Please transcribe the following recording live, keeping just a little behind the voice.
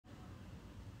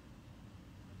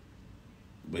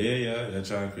But yeah, y'all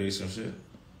trying to create some shit.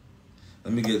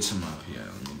 Let me get to my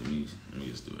piano. Let me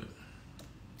just do it.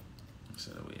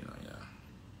 Instead of waiting on y'all.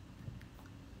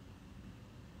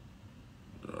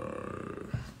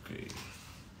 Okay.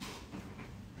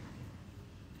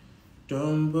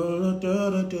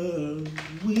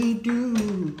 We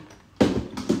do.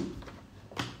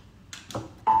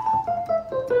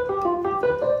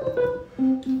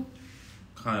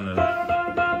 Kind of.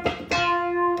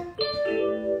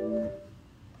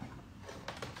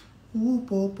 Ooh,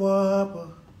 papa,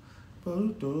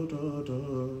 boom, boom.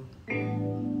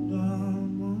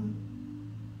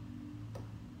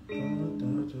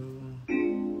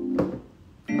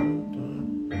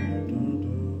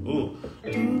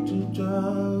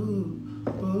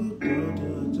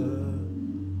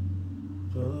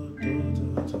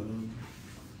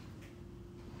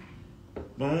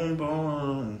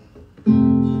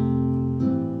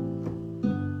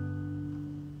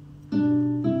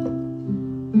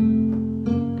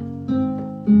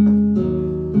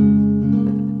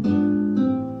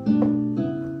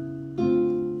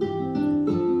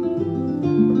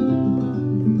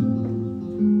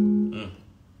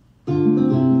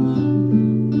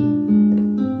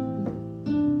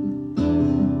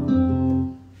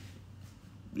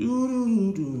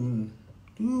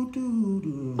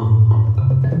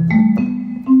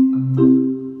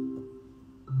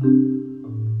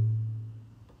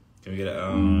 Can we get a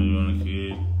you want a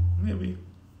kid? Maybe.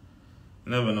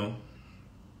 Never know.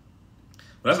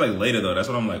 But that's like later though. That's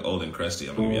when I'm like old and crusty.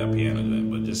 I'm gonna give you a piano joint,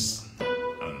 but just out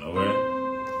of nowhere.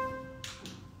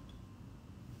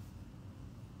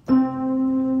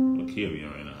 What key are we in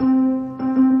right now?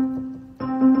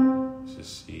 Let's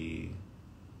just see.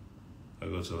 I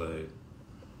go to like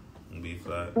B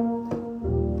flat.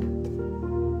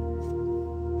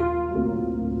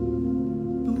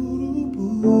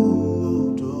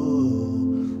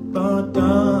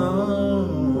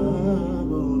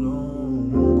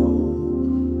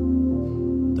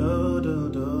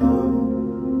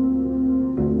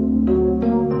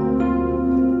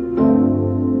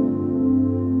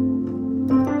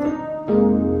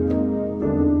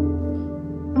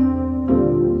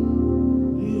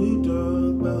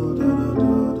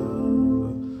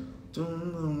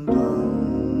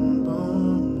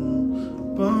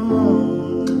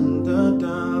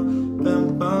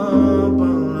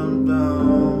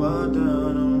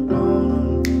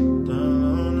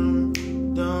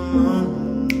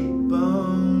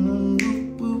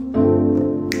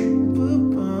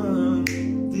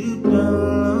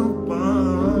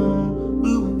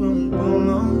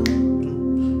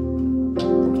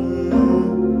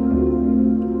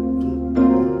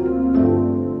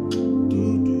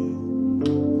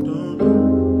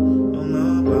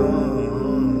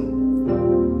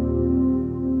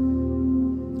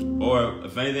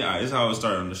 If anything, this is how I would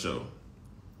start on the show.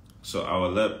 So I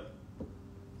would let.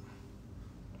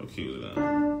 How cute is that?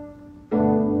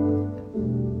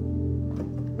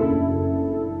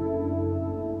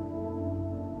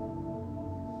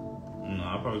 No,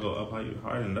 I'll probably go up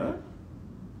higher than that.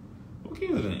 What key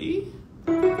is it? An E?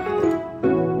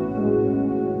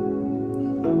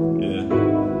 Yeah.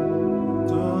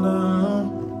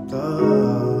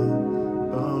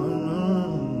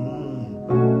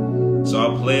 So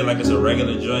I'll play it like it's a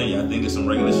regular joint. Y'all think it's some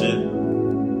regular shit?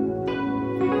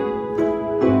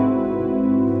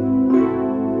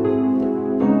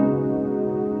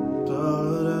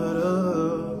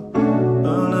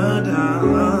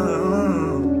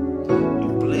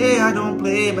 You play, I don't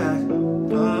play back.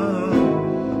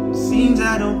 Seems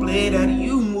I don't play that.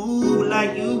 You move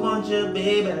like you want your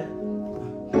baby.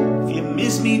 If you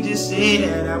miss me, just say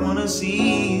that. I wanna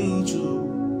see you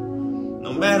too.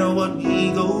 No matter what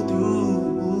we go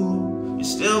through, you're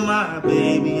still my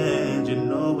baby and you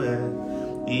know it.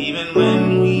 Even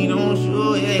when we don't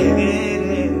show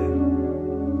it,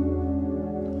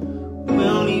 we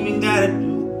don't even gotta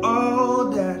do all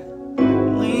that.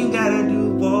 We ain't gotta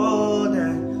do all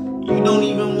that. You don't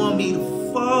even want me to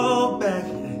fall back.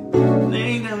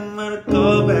 Ain't nothing but to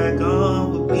call back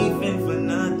on. We're beefing for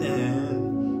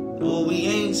nothing. Oh, we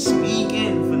ain't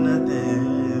speaking for nothing.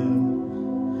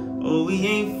 Oh, we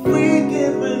ain't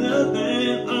freaking for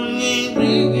nothing. Oh, we ain't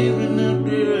freaking for nothing.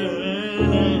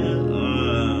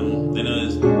 Then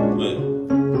it's what?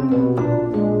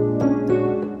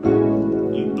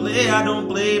 You play, I don't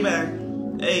play back.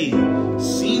 Hey,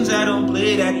 seems I don't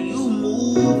play that. You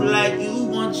move like you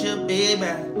want your baby.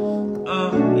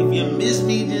 If you miss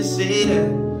me, just say that.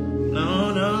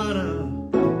 No, no,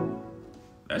 no.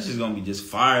 That's just gonna be just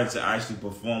fire to actually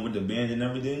perform with the band and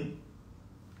everything.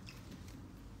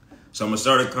 So I'm gonna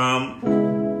start a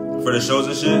for the shows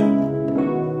and shit.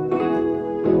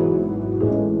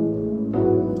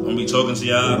 talking to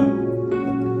y'all.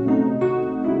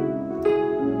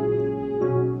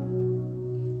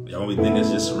 Y'all be thinking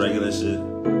it's just regular shit.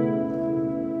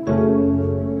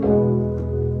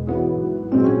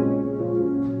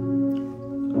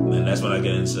 And that's when I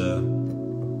get into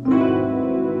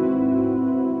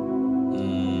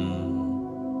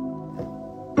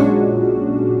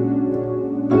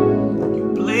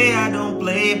you play, I don't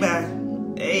play back.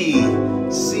 Hey,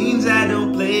 seems I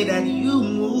don't play that. You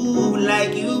move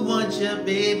like you want your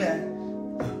baby.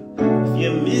 If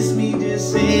you miss me,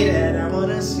 just say that. I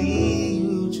wanna see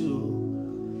you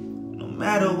too, no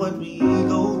matter what we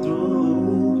go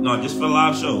through. No, just for a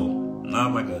live show,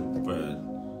 not like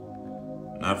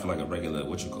not for like a regular,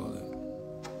 what you call it.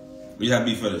 We have to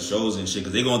be for the shows and shit,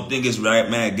 cause they gonna think it's right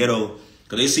mad ghetto.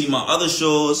 Cause they see my other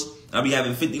shows, I be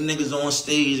having 50 niggas on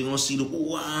stage. They gonna see the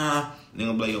woo-wah. They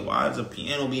gonna be like, yo, why is a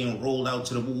piano being rolled out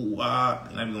to the woo-wah?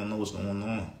 And I be gonna know what's going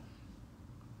on.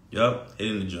 Yup,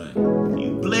 hitting the joint.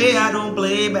 You play, I don't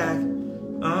play back.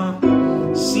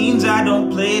 Seems I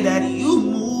don't play that. You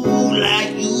move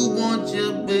like you want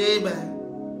your baby.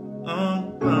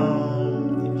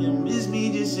 If you miss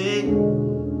me, just say.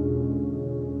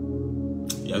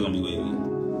 Y'all gonna be wavy.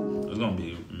 It's gonna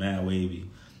be mad wavy.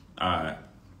 Alright.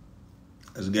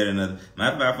 Let's get another.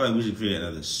 Matter of fact, I feel like we should create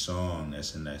another song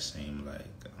that's in that same, like,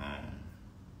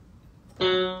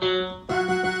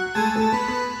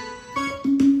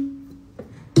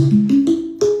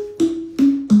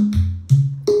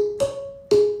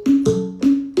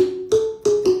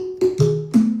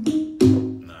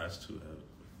 Nah, that's too heavy.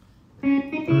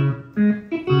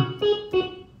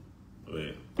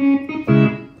 Wait.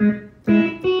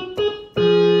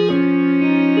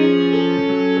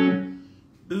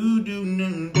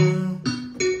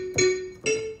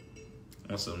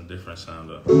 That's some different sound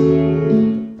though.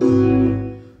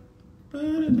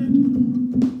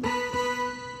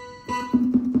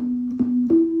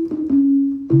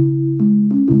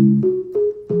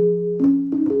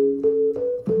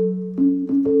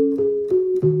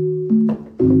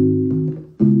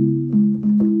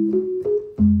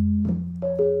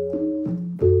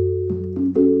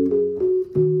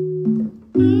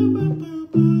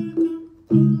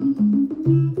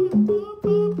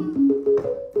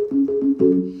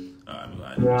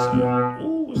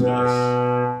 Ooh, what's this?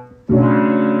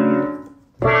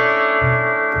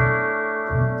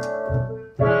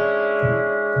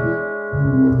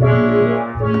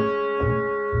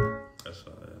 That's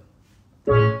all that.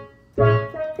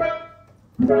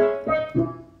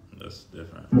 That's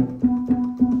different.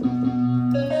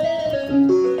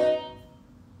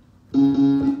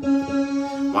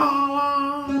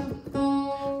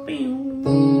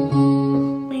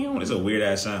 It's a weird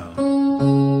ass sound.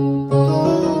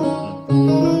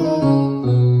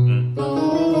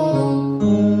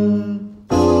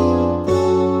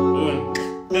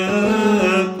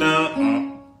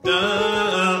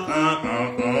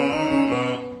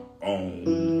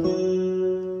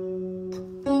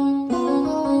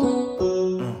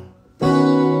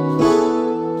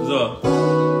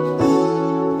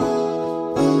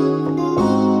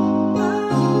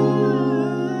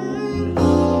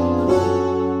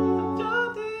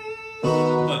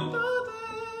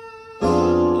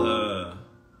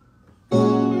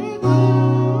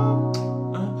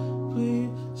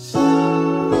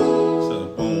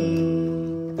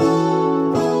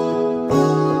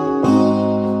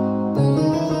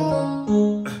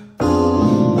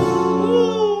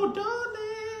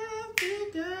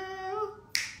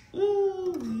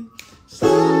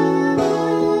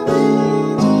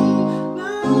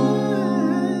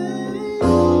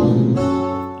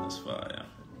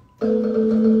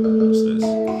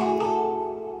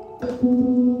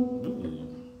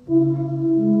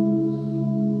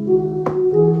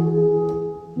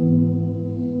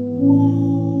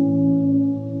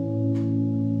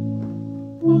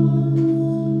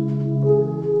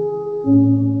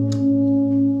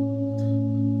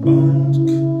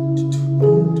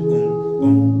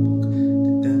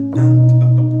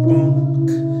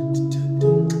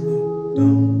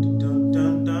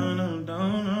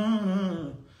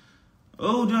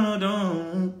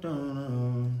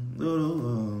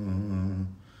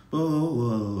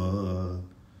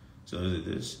 So is it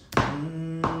this?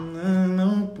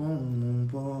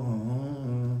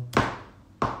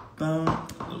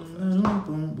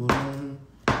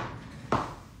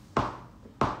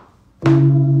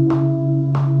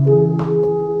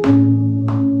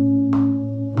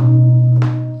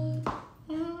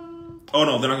 Oh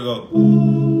no, then I can go.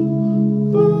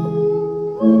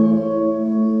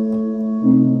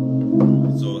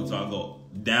 So I'll go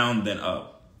down, then up.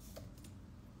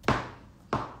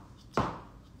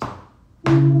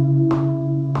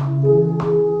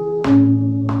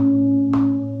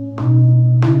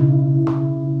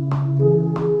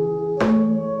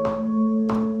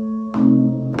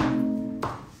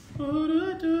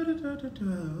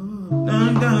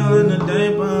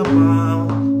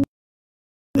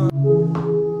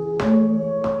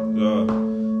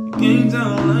 Can't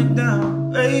down like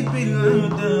down, baby, let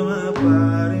down my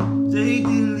body. Take the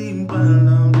lead,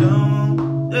 down,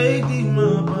 down. Take the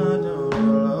my body,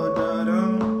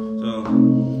 down. So,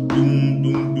 doom,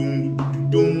 doom, doom,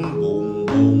 doom, boom,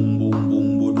 boom, boom, boom,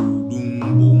 boom, doom,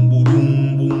 boom, boom,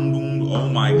 boom, boom, boom. Oh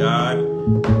my God.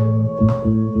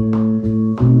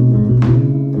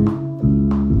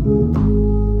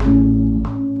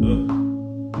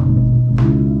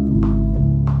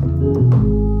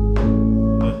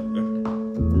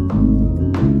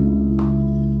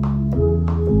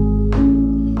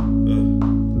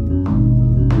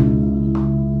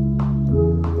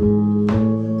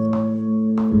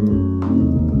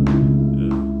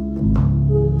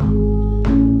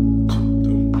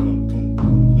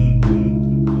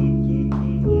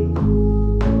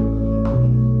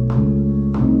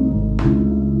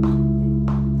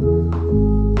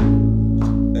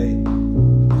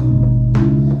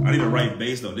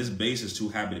 Bass though, this bass is too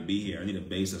happy to be here. I need a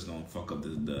bass that's gonna fuck up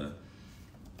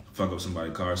fuck up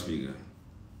somebody's car speaker.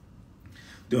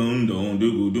 Dum dum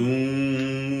doo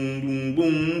doom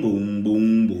boom boom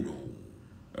boom boom.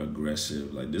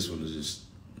 Aggressive, like this one is just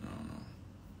I don't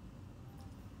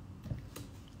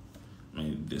know. I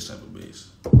need this type of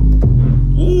bass.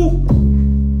 Ooh,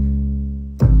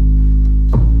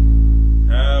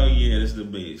 hell yeah, this is the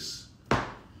bass.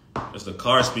 That's the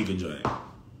car speaker joint.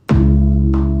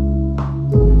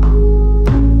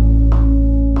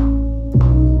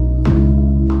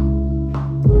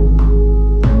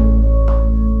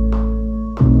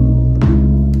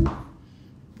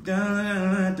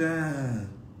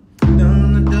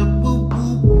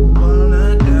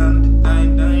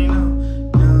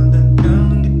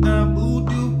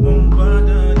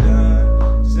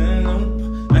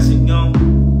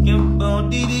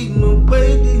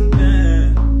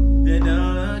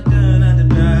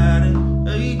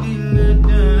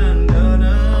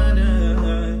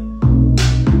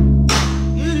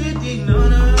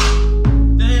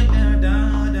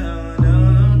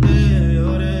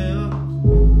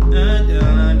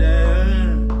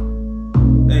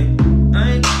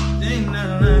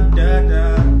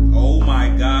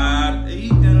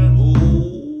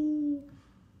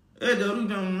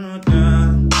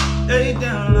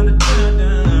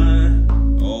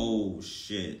 Oh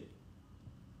shit.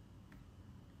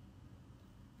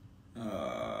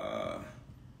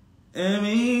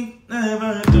 Amy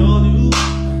never told you.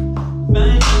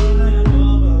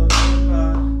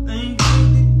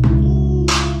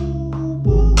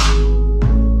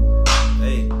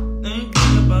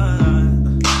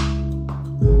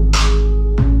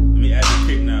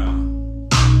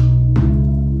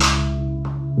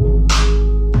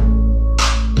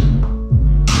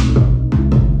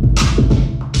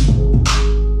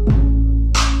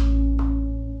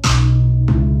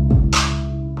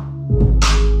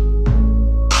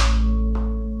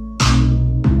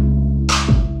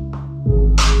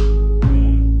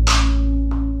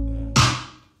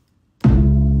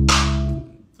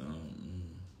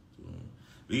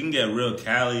 We can get real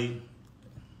Cali.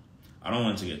 I don't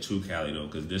want it to get too Cali though,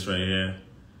 because this right here,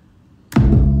 I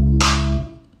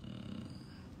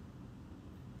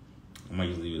might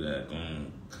just leave it at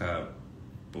boom, cop,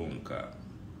 boom, cop.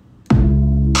 Yeah,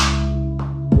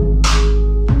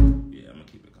 I'm gonna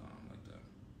keep it calm like that.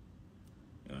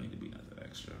 You don't need to be nothing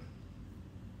extra.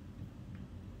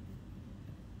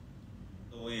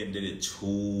 The way it did it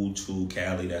too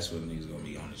Cali, that's when niggas gonna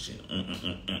be on the shit.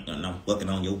 And I'm fucking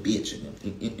on your bitch and I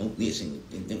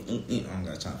don't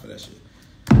got time for that shit.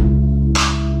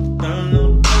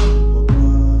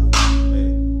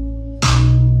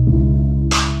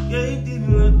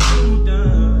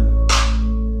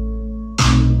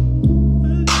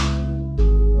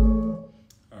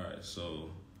 Alright, so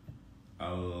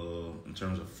in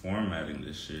terms of formatting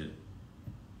this shit,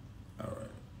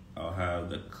 alright, I'll have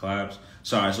the claps.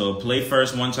 Sorry, so play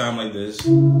first one time like this.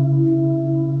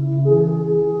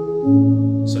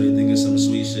 So you think it's some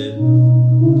sweet shit.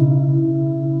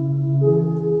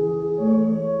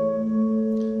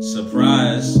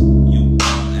 Surprise, you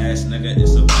dumb ass nigga,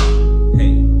 it's a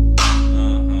hey.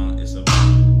 It's a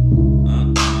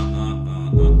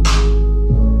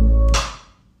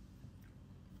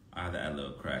I had to add a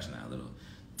little crash now, a little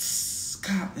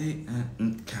cop, hey,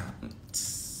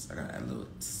 I gotta add a little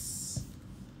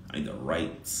I need the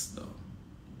right though.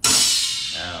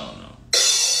 Hell no.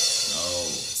 No.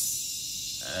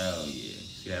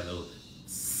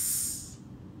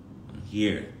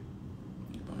 here.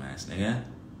 Bum ass nigga.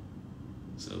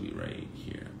 So it'll be right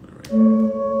here. Put it right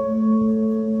here.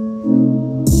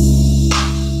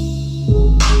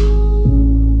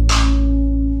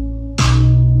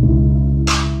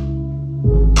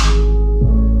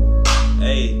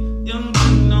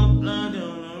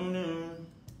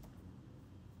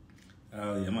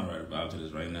 To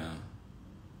this right now.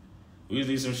 We just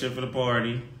need some shit for the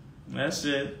party. That's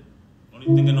it. Don't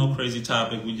even think of no crazy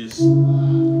topic. We just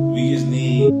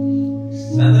need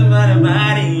something for the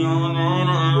body.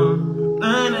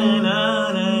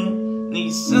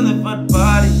 Need something for the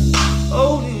body.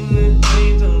 Oh,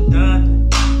 these don't die.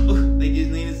 They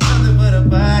just needed something for the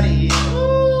body.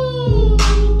 Ooh.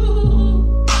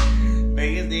 They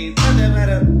just need something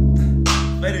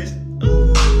for this.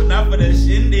 Ooh, not for the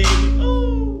shindig.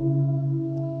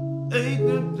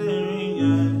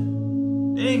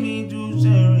 They need to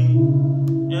say,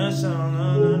 yes,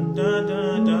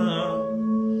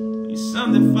 it's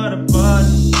something for the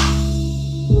body.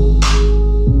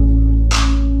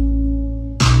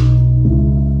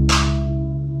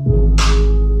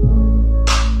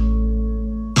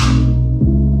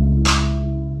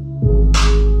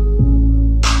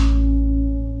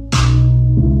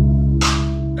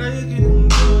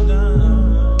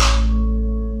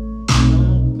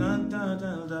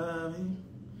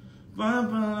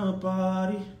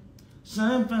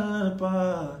 Something for the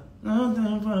party,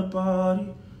 nothing for the party.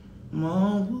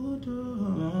 Whoa.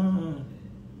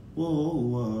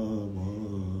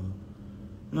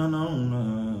 No.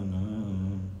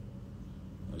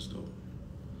 That's dope.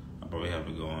 I probably have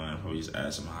to go on. Probably just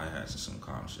add some hi-hats and some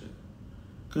calm shit.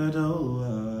 Good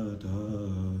old.